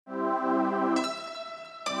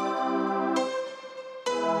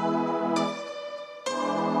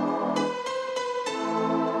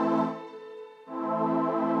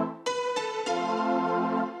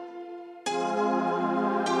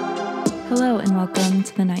and welcome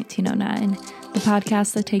to the 1909, the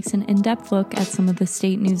podcast that takes an in-depth look at some of the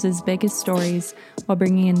state news's biggest stories while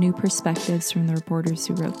bringing in new perspectives from the reporters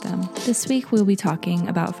who wrote them. This week, we'll be talking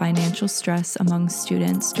about financial stress among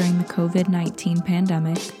students during the COVID-19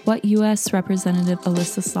 pandemic, what U.S. Representative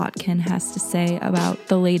Alyssa Slotkin has to say about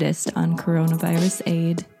the latest on coronavirus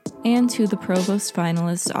aid, and who the provost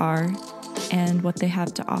finalists are, and what they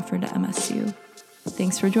have to offer to MSU.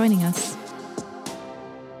 Thanks for joining us.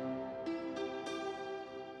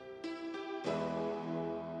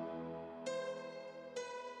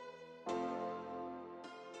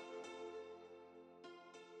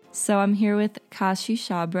 So I'm here with Kaishi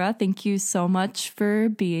Chhabra. Thank you so much for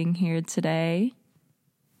being here today.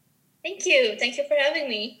 Thank you. Thank you for having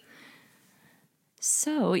me.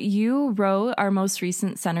 So you wrote our most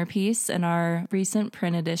recent centerpiece in our recent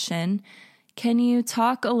print edition. Can you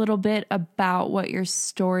talk a little bit about what your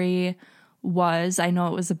story was? I know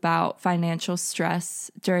it was about financial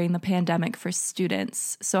stress during the pandemic for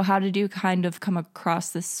students. So how did you kind of come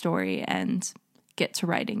across this story and get to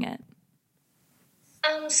writing it?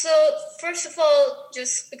 So first of all,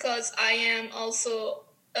 just because I am also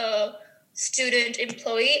a student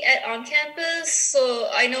employee on campus, so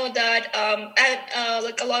I know that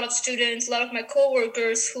a lot of students, a lot of my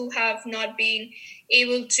coworkers who have not been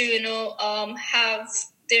able to, have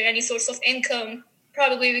any source of income,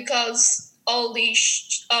 probably because all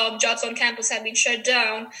these jobs on campus have been shut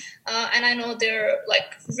down, and I know they're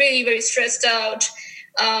really very stressed out.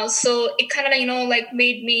 So it kind of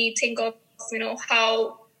made me think of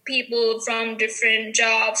how people from different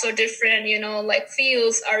jobs or different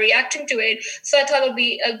fields are reacting to it. So I thought it would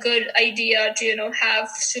be a good idea to have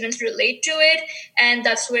students relate to it, and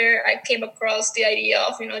that's where I came across the idea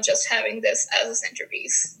of just having this as a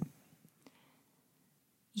centerpiece.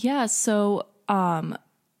 Yeah, so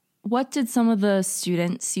what did some of the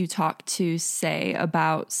students you talked to say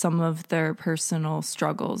about some of their personal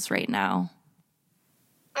struggles right now?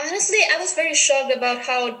 Honestly, I was very shocked about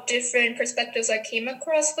how different perspectives I came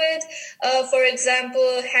across with. For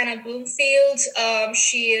example, Hannah Bloomfield,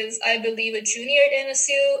 she is, I believe, a junior at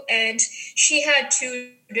MSU, and she had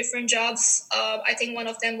two different jobs. I think one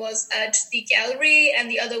of them was at the gallery and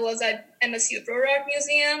the other was at MSU Pro Art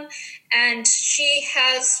Museum. And she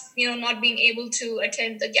has, not been able to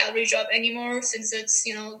attend the gallery job anymore since it's,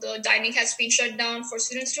 the dining has been shut down for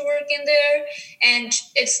students to work in there. And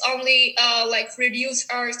it's only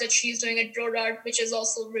reduced hours that she's doing at Pro Art, which is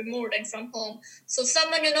also remote and from home. So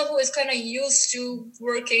someone, who is kind of used to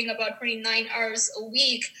working about 29 hours a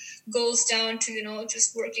week goes down to,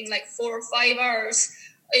 just working 4 or 5 hours.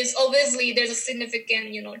 Is obviously there's a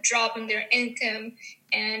significant, drop in their income.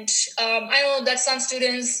 And I know that some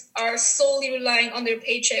students are solely relying on their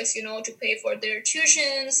paychecks, to pay for their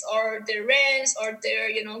tuitions or their rents or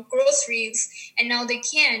their, groceries, and now they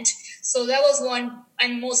can't. So that was one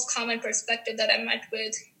and most common perspective that I met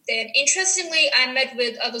with. Then interestingly, I met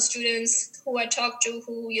with other students who I talked to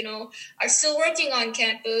who, are still working on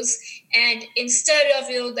campus, and instead of,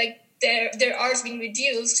 their hours being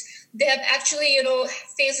reduced, they have actually,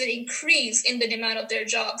 faced an increase in the demand of their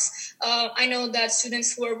jobs. I know that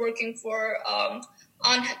students who are working for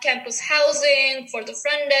on-campus housing, for the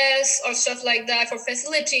front desk, or stuff like that, for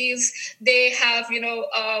facilities, they have,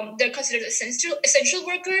 they're considered essential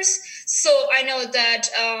workers. So I know that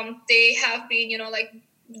they have been,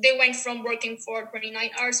 they went from working for 29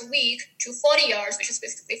 hours a week to 40 hours, which is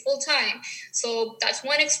basically full time. So that's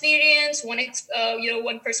one experience,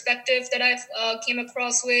 one perspective that I've came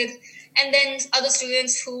across with. And then other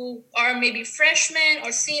students who are maybe freshmen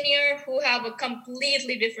or senior who have a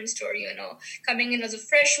completely different story, coming in as a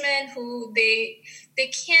freshman who they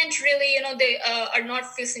can't really, they are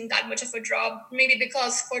not facing that much of a drop, maybe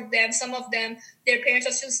because for them, some of them, their parents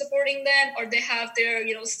are still supporting them or they have their,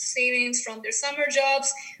 savings from their summer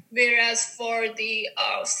jobs. Whereas for the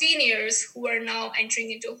seniors who are now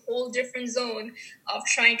entering into a whole different zone of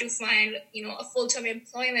trying to find, a full-time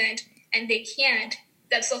employment and they can't,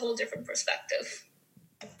 that's a whole different perspective.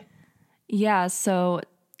 Yeah, so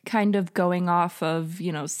kind of going off of,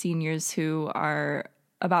 seniors who are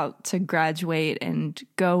about to graduate and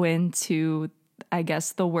go into, I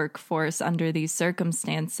guess, the workforce under these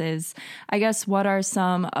circumstances, I guess, what are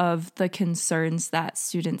some of the concerns that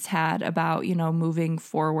students had about, moving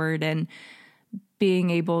forward and being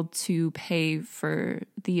able to pay for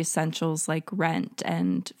the essentials like rent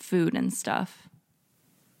and food and stuff?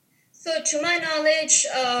 So to my knowledge,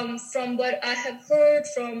 from what I have heard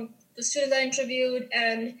from the students I interviewed,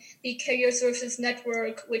 and the Career Services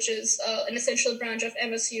Network, which is an essential branch of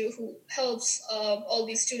MSU who helps all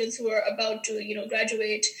these students who are about to,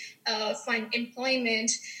 graduate, find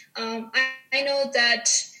employment. I know that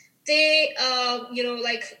they,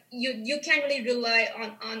 you can't really rely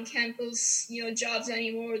on campus, jobs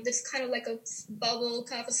anymore. This kind of like a bubble,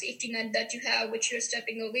 kind of a safety net that you have, which you're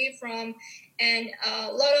stepping away from. And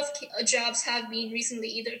a lot of jobs have been recently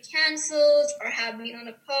either canceled or have been on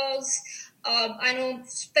a pause. I know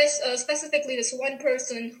specifically this one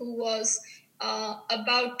person who was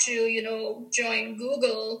about to, join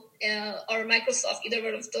Google or Microsoft, either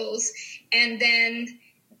one of those, and then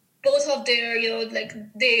both of their,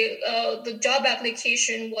 the job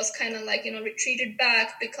application was kind of like, retreated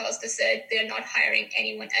back because they said they're not hiring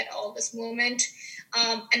anyone at all this moment.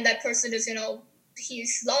 And that person is,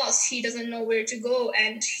 he's lost. He doesn't know where to go.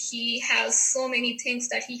 And he has so many things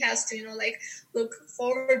that he has to, look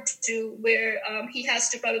forward to, where he has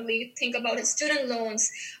to probably think about his student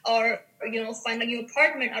loans or, find a new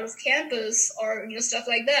apartment out of campus or, stuff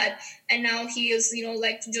like that. And now he is,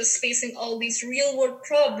 just facing all these real world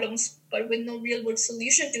problems, but with no real world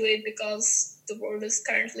solution to it because the world is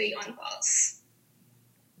currently on pause.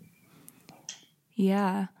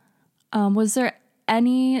 Yeah. Was there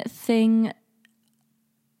anything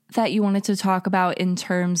that you wanted to talk about in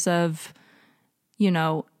terms of,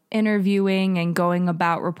 interviewing and going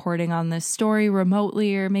about reporting on this story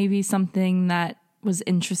remotely, or maybe something that was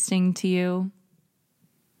interesting to you?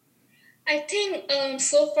 I think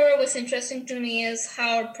so far what's interesting to me is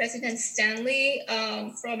how President Stanley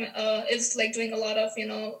is doing a lot of, he's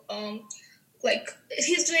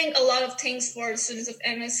doing a lot of things for students of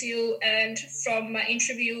MSU. And from my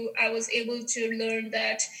interview, I was able to learn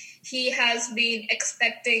that he has been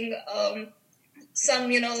expecting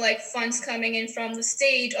some, funds coming in from the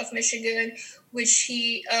state of Michigan, which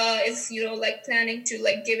he is, planning to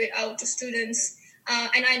give it out to students.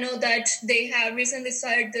 And I know that they have recently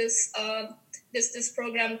started this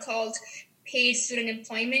program called Paid Student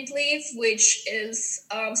Employment Leave, which is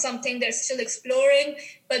something they're still exploring,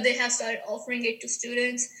 but they have started offering it to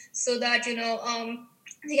students so that,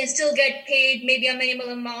 they can still get paid, maybe a minimal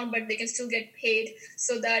amount, but they can still get paid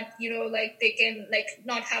so that, they can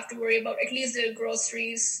not have to worry about at least their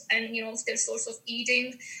groceries and, their source of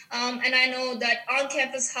eating. And I know that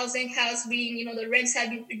on-campus housing has been, the rents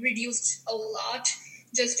have been reduced a lot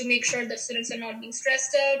just to make sure that students are not being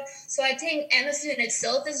stressed out. So I think MSU in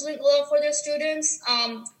itself is doing a lot for their students.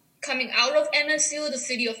 Coming out of MSU, the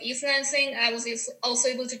city of East Lansing, I was also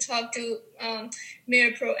able to talk to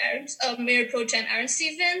Mayor Pro Tem Aaron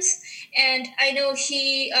Stevens, and I know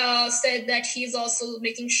he said that he's also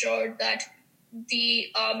making sure that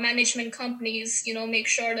the management companies, make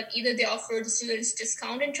sure that either they offer the students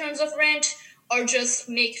discount in terms of rent, or just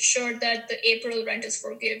make sure that the April rent is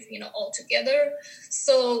forgive, altogether.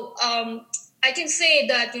 So I can say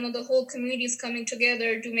that, the whole community is coming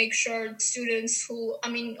together to make sure students who,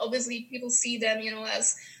 obviously people see them,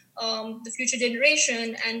 as the future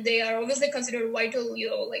generation, and they are obviously considered vital,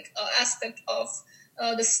 aspect of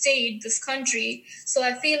the state, this country. So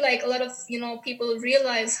I feel like a lot of, people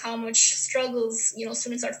realize how much struggles,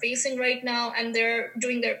 students are facing right now, and they're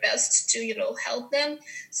doing their best to, help them.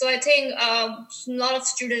 So I think a lot of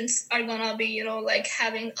students are gonna be,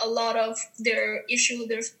 having a lot of their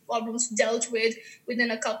problems dealt with within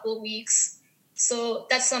a couple of weeks. So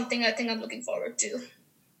that's something I think I'm looking forward to.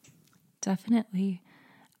 Definitely.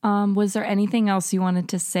 Was there anything else you wanted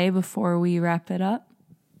to say before we wrap it up?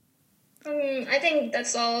 I think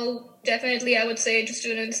that's all. Definitely, I would say to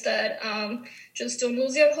students that just don't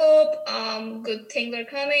lose your hope. Good things are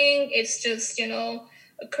coming. It's just,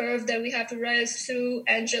 a curve that we have to rise through,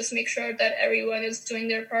 and just make sure that everyone is doing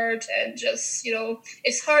their part. And just,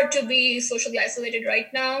 it's hard to be socially isolated right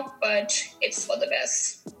now, but it's for the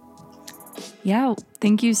best. Yeah,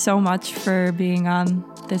 thank you so much for being on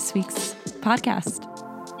this week's podcast.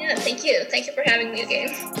 Yeah, thank you. Thank you for having me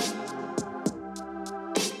again.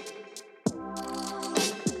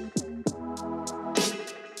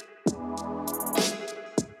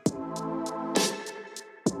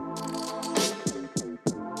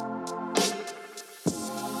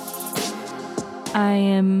 I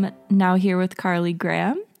am now here with Carly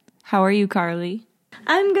Graham. How are you, Carly?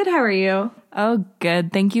 I'm good. How are you? Oh,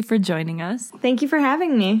 good. Thank you for joining us. Thank you for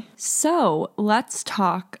having me. So let's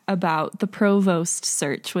talk about the provost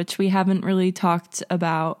search, which we haven't really talked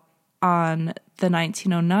about on the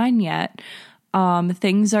 1909 yet.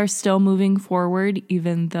 Things are still moving forward,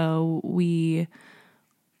 even though we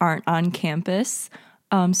aren't on campus.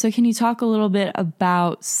 So can you talk a little bit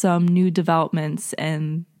about some new developments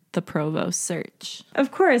and the provost search?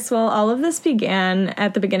 Of course. Well, all of this began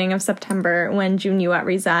at the beginning of September when June Uat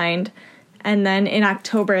resigned. And then in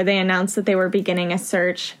October, they announced that they were beginning a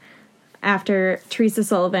search after Teresa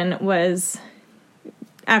Sullivan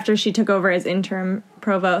after she took over as interim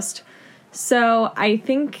provost. So I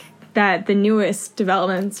think that the newest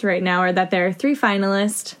developments right now are that there are 3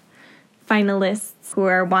 finalists who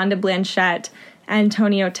are Wanda Blanchette,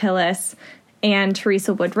 Antonio Tillis, and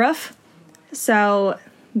Teresa Woodruff. So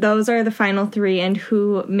those are the final 3 and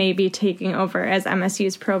who may be taking over as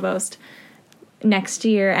MSU's provost next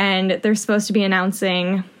year. And they're supposed to be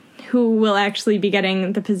announcing who will actually be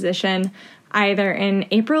getting the position either in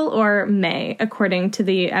April or May, according to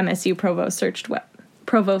the MSU provost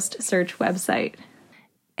search website.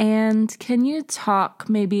 And can you talk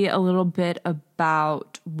maybe a little bit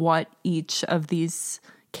about what each of these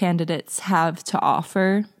candidates have to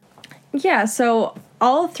offer? Yeah, so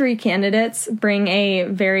all 3 candidates bring a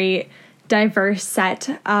very diverse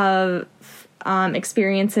set of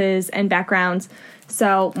experiences and backgrounds.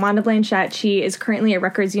 So Wanda Blanchette, she is currently at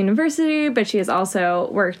Rutgers University, but she has also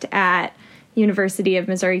worked at University of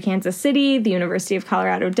Missouri, Kansas City, the University of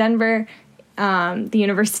Colorado, Denver, the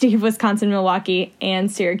University of Wisconsin, Milwaukee,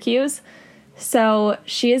 and Syracuse. So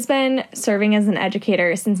she has been serving as an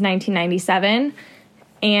educator since 1997,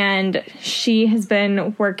 and she has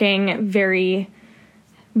been working very,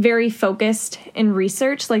 very focused in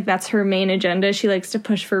research. Like, that's her main agenda. She likes to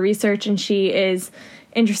push for research, and she is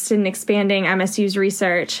interested in expanding MSU's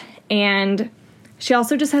research. And she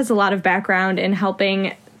also just has a lot of background in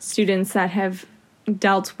helping students that have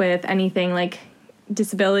dealt with anything like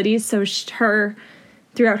disabilities. So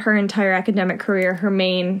throughout her entire academic career, her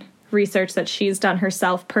main research that she's done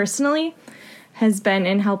herself personally has been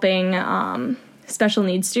in helping special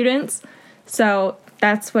needs students. So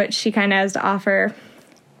that's what she kind of has to offer.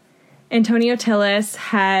 Antonio Tillis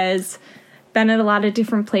has been at a lot of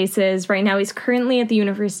different places. Right now he's currently at the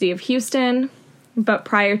University of Houston, but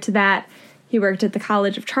prior to that, he worked at the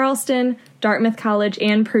College of Charleston, Dartmouth College,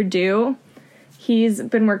 and Purdue. He's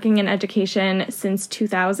been working in education since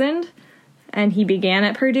 2000, and he began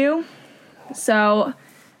at Purdue. So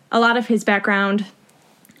a lot of his background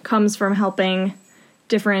comes from helping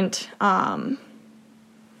different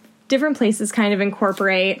places kind of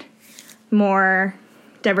incorporate more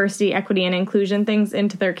diversity, equity, and inclusion things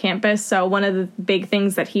into their campus. So one of the big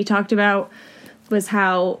things that he talked about was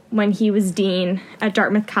how when he was dean at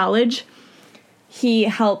Dartmouth College, he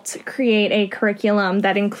helped create a curriculum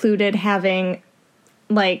that included having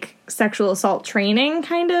like sexual assault training,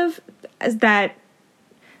 kind of, as that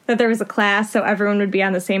there was a class so everyone would be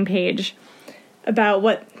on the same page about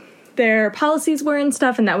what their policies were and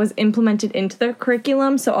stuff, and that was implemented into their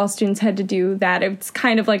curriculum, so all students had to do that. It's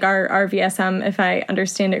kind of like our RVSM, if I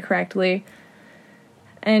understand it correctly.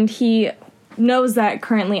 And he knows that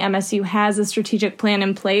currently MSU has a strategic plan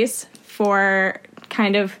in place for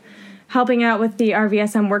kind of helping out with the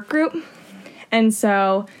RVSM work group. And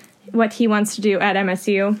so what he wants to do at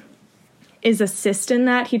MSU is assist in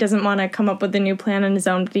that. He doesn't want to come up with a new plan on his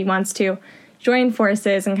own, but he wants to join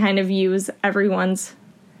forces and kind of use everyone's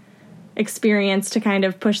experience to kind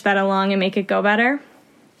of push that along and make it go better.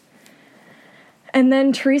 And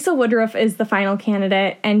then Teresa Woodruff is the final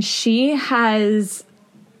candidate, and she has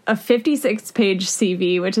a 56-page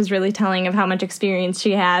CV, which is really telling of how much experience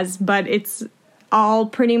she has, but it's all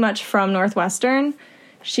pretty much from Northwestern.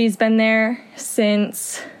 She's been there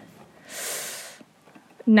since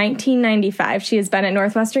 1995. She has been at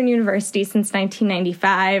Northwestern University since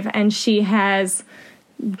 1995, and she has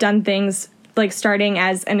done things like starting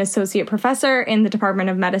as an associate professor in the Department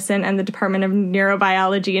of Medicine and the Department of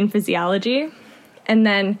Neurobiology and Physiology. And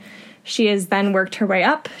then she has then worked her way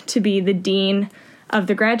up to be the dean of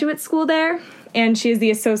the graduate school there, and she is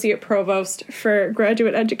the associate provost for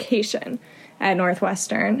graduate education at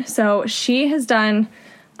Northwestern. So she has done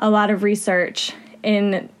a lot of research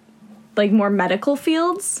in like more medical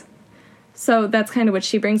fields. So that's kind of what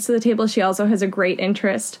she brings to the table. She also has a great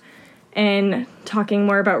interest in talking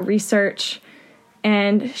more about research,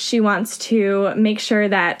 and she wants to make sure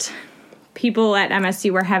that people at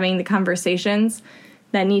MSU are having the conversations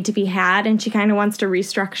that need to be had, and she kind of wants to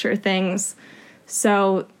restructure things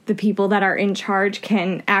so the people that are in charge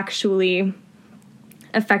can actually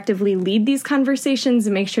effectively lead these conversations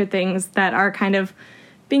and make sure things that are kind of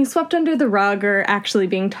being swept under the rug are actually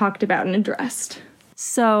being talked about and addressed.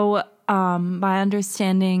 So my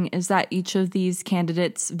understanding is that each of these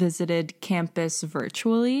candidates visited campus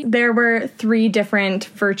virtually. There were 3 different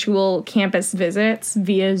virtual campus visits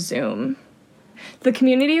via Zoom. The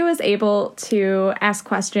community was able to ask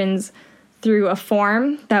questions through a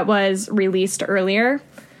form that was released earlier.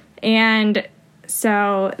 And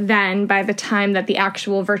so then by the time that the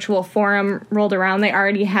actual virtual forum rolled around, they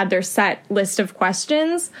already had their set list of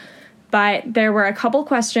questions. But there were a couple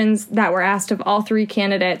questions that were asked of all three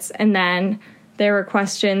candidates, and then there were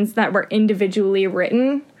questions that were individually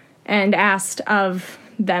written and asked of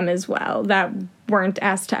them as well that weren't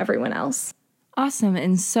asked to everyone else. Awesome.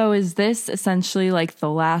 And so is this essentially like the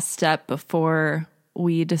last step before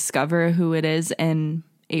we discover who it is in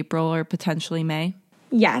April or potentially May?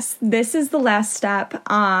 Yes, this is the last step.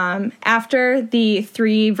 After the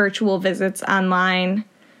 3 virtual visits online,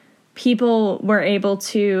 people were able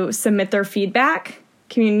to submit their feedback.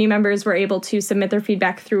 Community members were able to submit their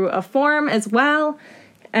feedback through a form as well.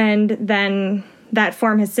 And then that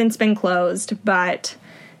form has since been closed, but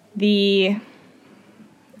the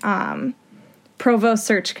provost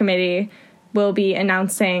search committee will be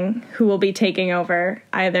announcing who will be taking over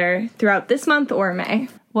either throughout this month or May.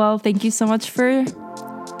 Well, thank you so much for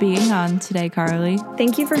being on today, Carly.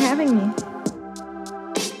 Thank you for having me.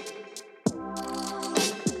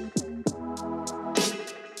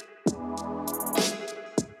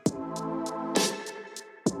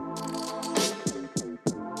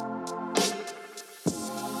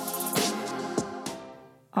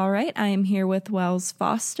 All right, I am here with Wells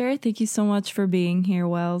Foster. Thank you so much for being here,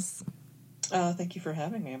 Wells. Thank you for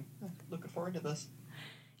having me. I'm looking forward to this.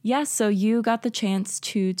 Yeah, so you got the chance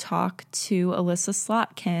to talk to Alyssa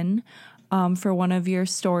Slotkin for one of your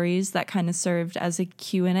stories that kind of served as a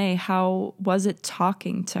Q&A. How was it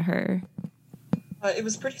talking to her? It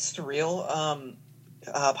was pretty surreal.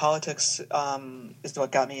 Politics is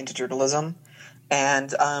what got me into journalism, and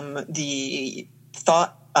the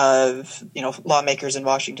thought of lawmakers in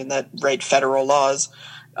Washington that write federal laws,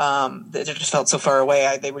 it just felt so far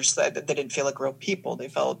away. They didn't feel like real people. They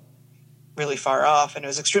felt really far off, and it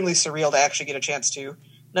was extremely surreal to actually get a chance to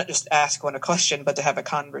not just ask one a question, but to have a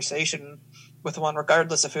conversation with one,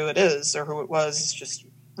 regardless of who it is or who it was. It's just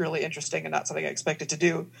really interesting and not something I expected to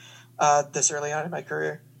do this early on in my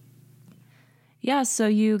career. Yeah, so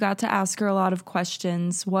you got to ask her a lot of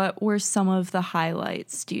questions. What were some of the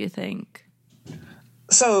highlights, do you think?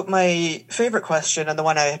 So my favorite question, and the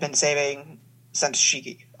one I have been saving since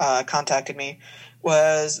she contacted me,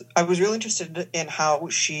 was I was really interested in how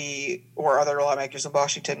she or other lawmakers in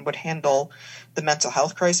Washington would handle the mental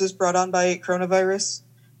health crisis brought on by coronavirus.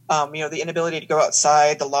 The inability to go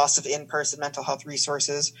outside, the loss of in-person mental health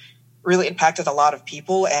resources really impacted a lot of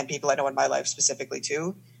people, and people I know in my life specifically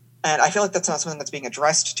too. And I feel like that's not something that's being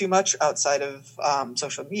addressed too much outside of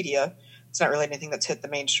social media. It's not really anything that's hit the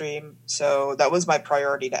mainstream. So that was my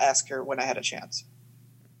priority to ask her when I had a chance.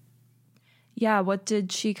 Yeah, what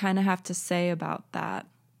did she kind of have to say about that?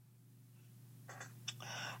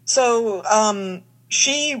 So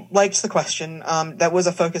she liked the question. That was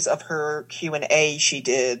a focus of her Q&A she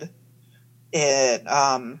did in,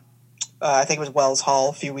 I think it was Wells Hall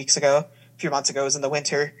a few months ago. It was in the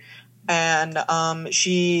winter. And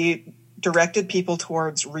she directed people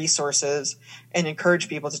towards resources and encouraged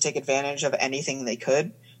people to take advantage of anything they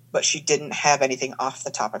could. But she didn't have anything off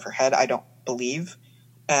the top of her head, I don't believe.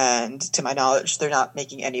 And to my knowledge, they're not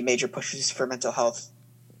making any major pushes for mental health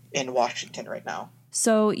in Washington right now.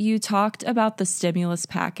 So you talked about the stimulus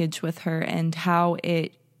package with her and how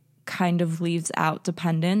it kind of leaves out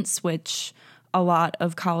dependents, which a lot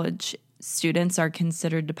of college students are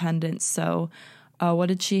considered dependents. So what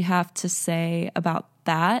did she have to say about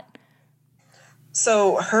that?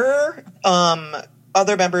 So her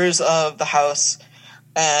other members of the House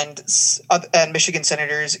and Michigan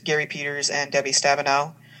Senators Gary Peters and Debbie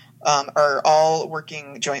Stabenow are all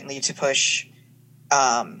working jointly to push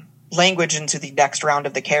language into the next round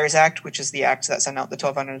of the CARES Act, which is the act that sent out the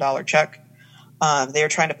 $1,200 check. They are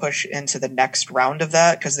trying to push into the next round of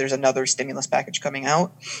that because there's another stimulus package coming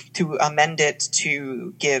out to amend it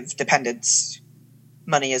to give dependents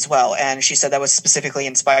money as well. And she said that was specifically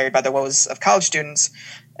inspired by the woes of college students,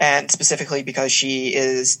 and specifically because she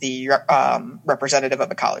is the representative of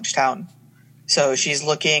a college town. So she's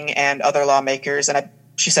looking, and other lawmakers, and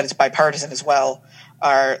she said it's bipartisan as well,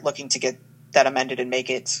 are looking to get that amended and make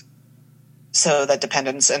it so that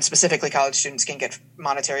dependents, and specifically college students, can get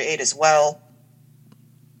monetary aid as well.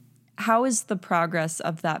 How is the progress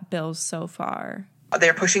of that bill so far?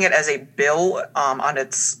 They're pushing it as a bill on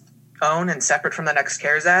its own and separate from the next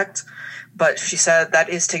CARES Act. But she said that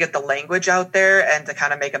is to get the language out there and to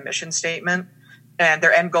kind of make a mission statement. And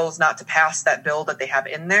their end goal is not to pass that bill that they have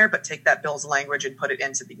in there, but take that bill's language and put it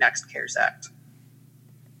into the next CARES Act.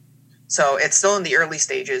 So it's still in the early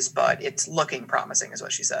stages, but it's looking promising, is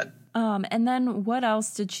what she said. And then what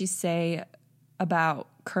else did she say about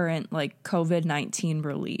current, like, COVID-19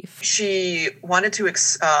 relief? She wanted to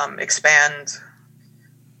expand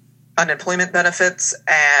unemployment benefits,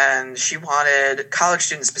 and she wanted college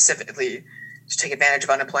students specifically to take advantage of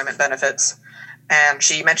unemployment benefits. And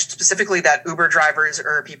she mentioned specifically that Uber drivers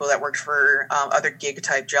or people that worked for other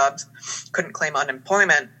gig-type jobs couldn't claim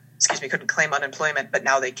unemployment, but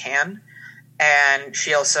now they can. And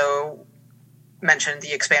she also mentioned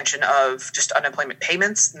the expansion of just unemployment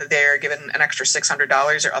payments. They're given an extra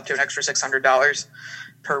 $600 or up to an extra $600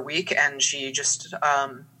 per week. And she just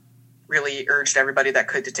really urged everybody that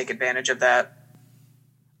could to take advantage of that.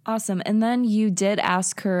 Awesome. And then you did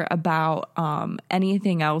ask her about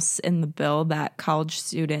anything else in the bill that college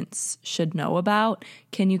students should know about.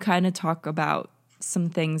 Can you kind of talk about some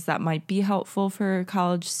things that might be helpful for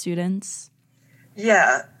college students?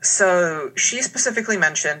 Yeah. So she specifically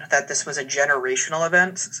mentioned that this was a generational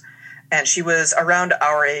event, and she was around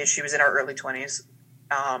our age. She was in our early 20s.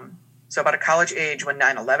 So about a college age when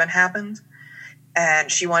 9/11 happened.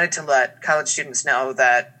 And she wanted to let college students know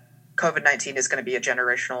that COVID-19 is going to be a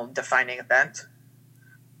generational defining event.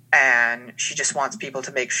 And she just wants people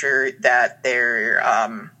to make sure that they're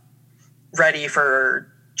ready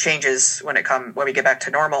for changes when we get back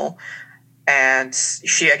to normal. And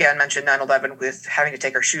she again mentioned 9/11 with having to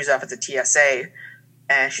take our shoes off at the TSA.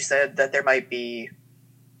 And she said that there might be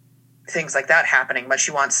things like that happening, but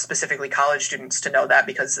she wants specifically college students to know that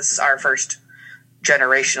because this is our first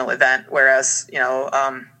generational event, whereas,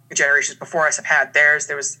 generations before us have had theirs.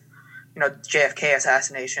 There was, JFK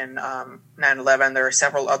assassination, 9/11, there are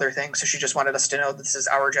several other things. So she just wanted us to know that this is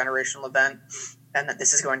our generational event and that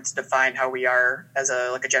this is going to define how we are as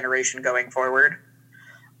a generation going forward.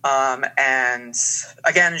 And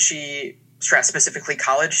again, she stressed specifically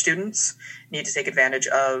college students need to take advantage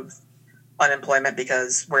of unemployment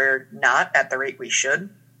because we're not at the rate we should.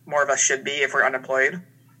 More of us should be if we're unemployed.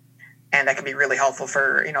 And that can be really helpful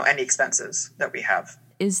for, any expenses that we have.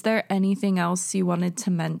 Is there anything else you wanted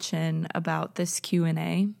to mention about this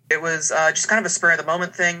Q&A? It was just kind of a spur of the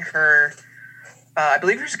moment thing. Her, I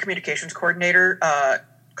believe her communications coordinator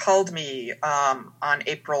called me on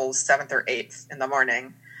April 7th or 8th in the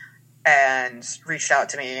morning and reached out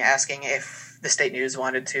to me asking if the state news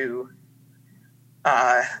wanted to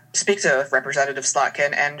speak to Representative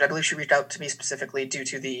Slotkin. And I believe she reached out to me specifically due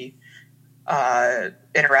to the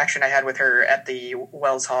interaction I had with her at the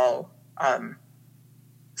Wells Hall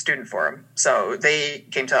student forum. So they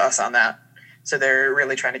came to us on that. So they're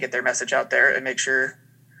really trying to get their message out there and make sure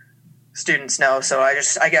students know. So I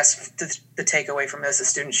guess the takeaway from this is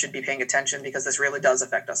students should be paying attention because this really does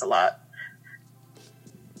affect us a lot.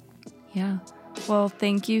 Yeah. Well,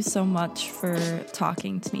 thank you so much for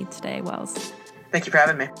talking to me today, Wells. Thank you for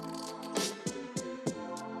having me.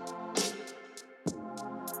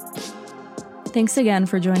 Thanks again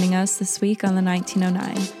for joining us this week on the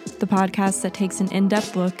 1909, the podcast that takes an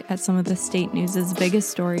in-depth look at some of the state news's biggest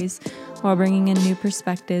stories while bringing in new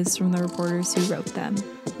perspectives from the reporters who wrote them.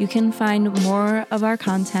 You can find more of our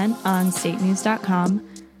content on statenews.com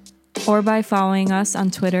or by following us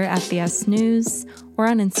on Twitter at @BSNews or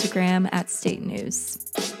on Instagram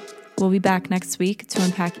 @StateNews. We'll be back next week to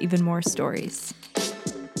unpack even more stories.